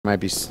Might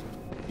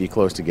be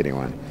close to getting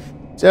one.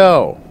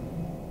 So,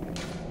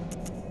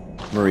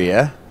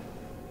 Maria,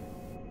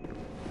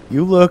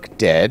 you look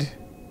dead.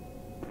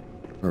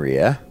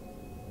 Maria,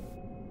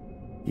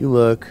 you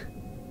look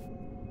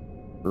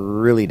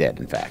really dead,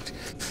 in fact.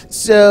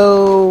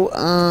 So,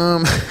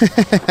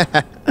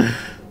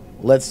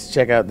 let's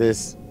check out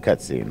this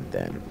cutscene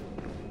then.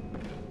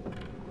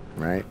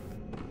 Right?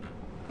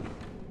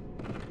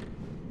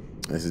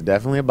 This is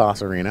definitely a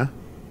boss arena.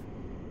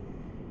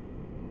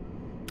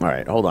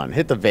 Alright, hold on.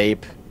 Hit the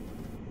vape,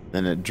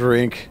 then a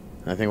drink.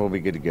 I think we'll be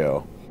good to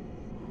go.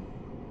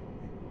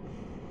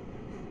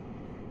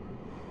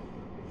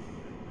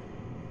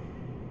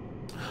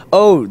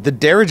 Oh, the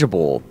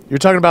dirigible. You're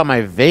talking about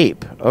my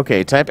vape.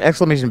 Okay, type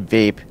exclamation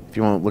vape if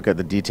you want to look at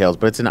the details,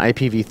 but it's an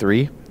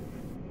IPv3.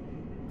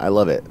 I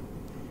love it.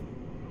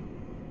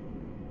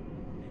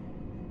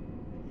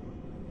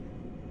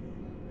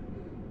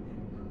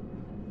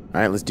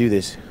 Alright, let's do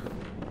this.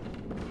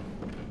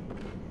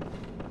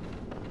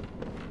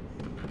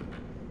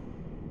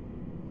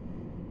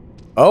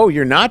 Oh,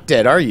 you're not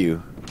dead, are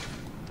you?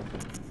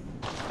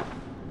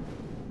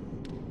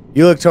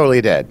 You look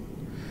totally dead.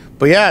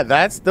 But yeah,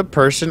 that's the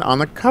person on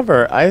the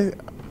cover.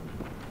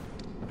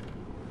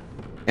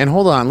 And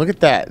hold on, look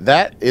at that.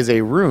 That is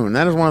a rune.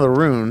 That is one of the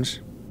runes.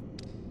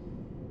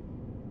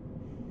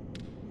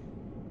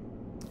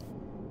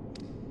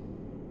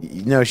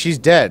 No, she's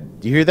dead.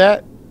 Do you hear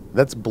that?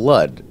 That's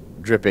blood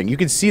dripping. You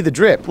can see the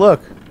drip.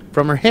 Look,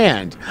 from her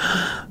hand.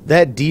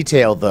 That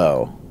detail,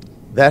 though.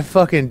 That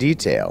fucking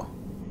detail.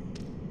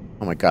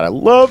 Oh my god, I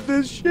love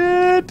this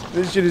shit.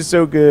 This shit is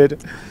so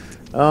good.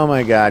 Oh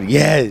my god,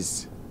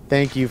 yes.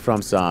 Thank you,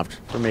 FromSoft,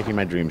 for making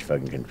my dreams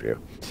fucking come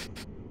true.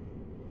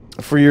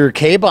 For your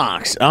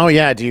K-Box. Oh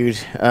yeah, dude.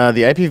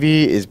 The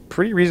IPV is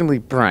pretty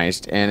reasonably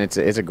priced, and it's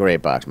a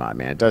great box mod,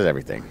 man. It does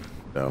everything.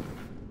 So.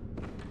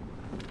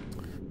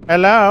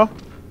 Hello,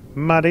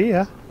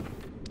 Maria.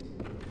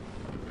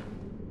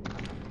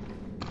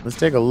 Let's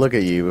take a look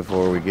at you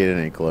before we get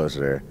any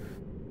closer.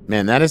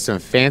 Man, that is some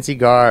fancy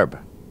garb.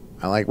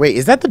 I like... Wait,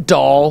 is that the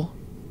doll?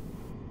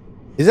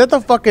 Is that the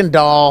fucking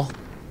doll?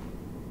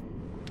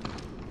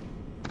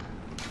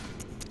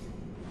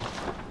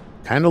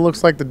 Kinda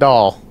looks like the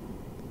doll.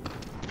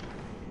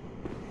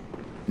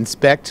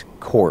 Inspect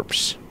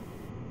corpse.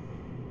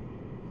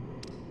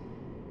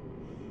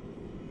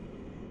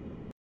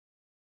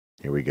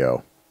 Here we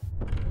go.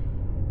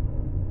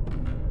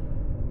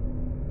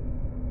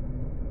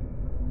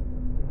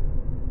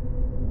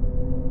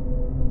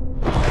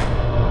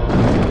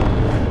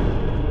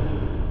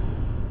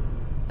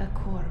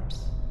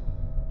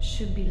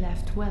 Should be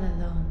left well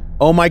alone.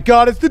 Oh my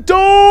god, it's the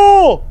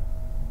doll!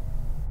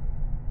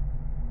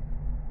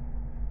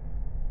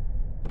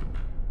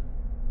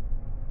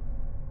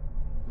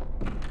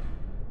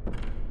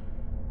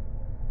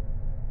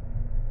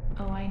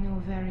 Oh, I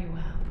know very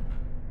well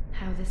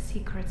how the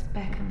secrets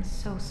beckon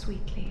so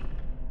sweetly.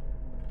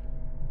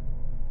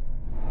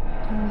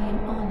 Only an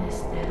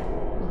honest death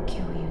will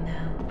kill you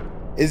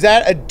now. Is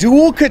that a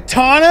dual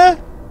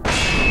katana?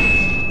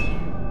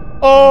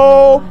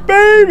 Oh,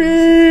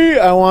 baby!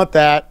 I want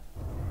that.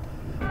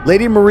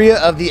 Lady Maria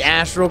of the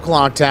Astral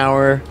Clock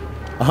Tower.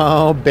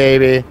 Oh,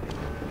 baby.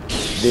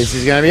 This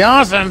is gonna be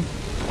awesome.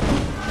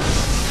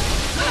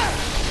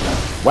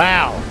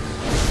 Wow.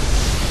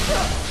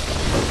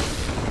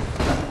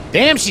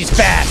 Damn, she's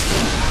fast.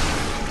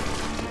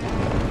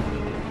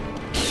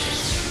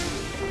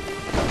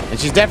 And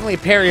she's definitely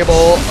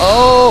parryable.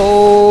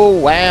 Oh,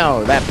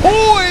 wow. That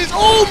poise!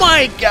 Oh,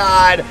 my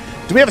God!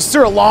 Do we have a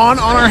Sir Alon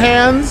on our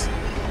hands?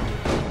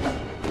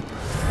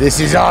 This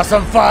is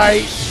awesome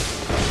fight.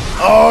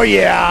 Oh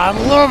yeah,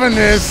 I'm loving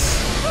this.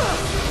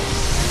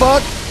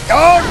 Fuck.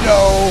 Oh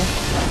no.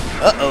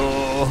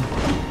 Uh-oh.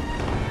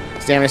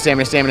 Stamina,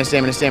 stamina, stamina,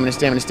 stamina, stamina,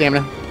 stamina,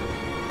 stamina.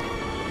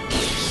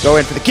 Go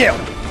in for the kill.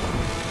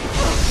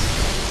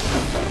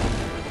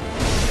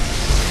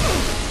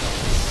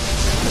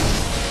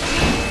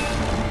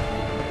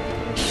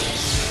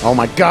 Oh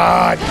my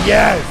god,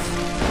 yes.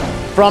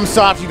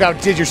 FromSoft, you've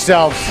outdid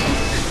yourselves.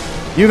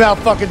 You've out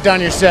fucking done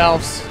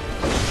yourselves.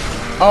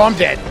 Oh, I'm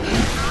dead.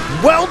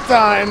 Well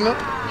done.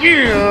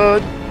 Yeah,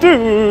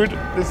 dude.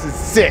 This is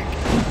sick.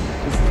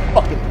 This is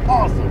fucking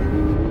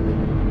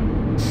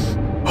awesome.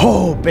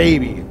 Oh,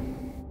 baby.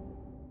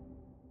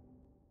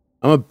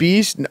 I'm a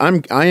beast. I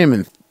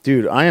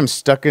am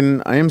stuck in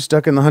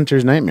the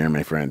hunter's nightmare,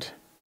 my friend.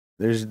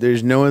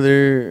 There's no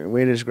other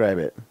way to describe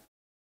it.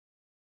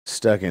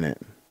 Stuck in it.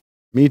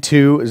 Me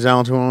too,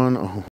 Zaltuan. Oh.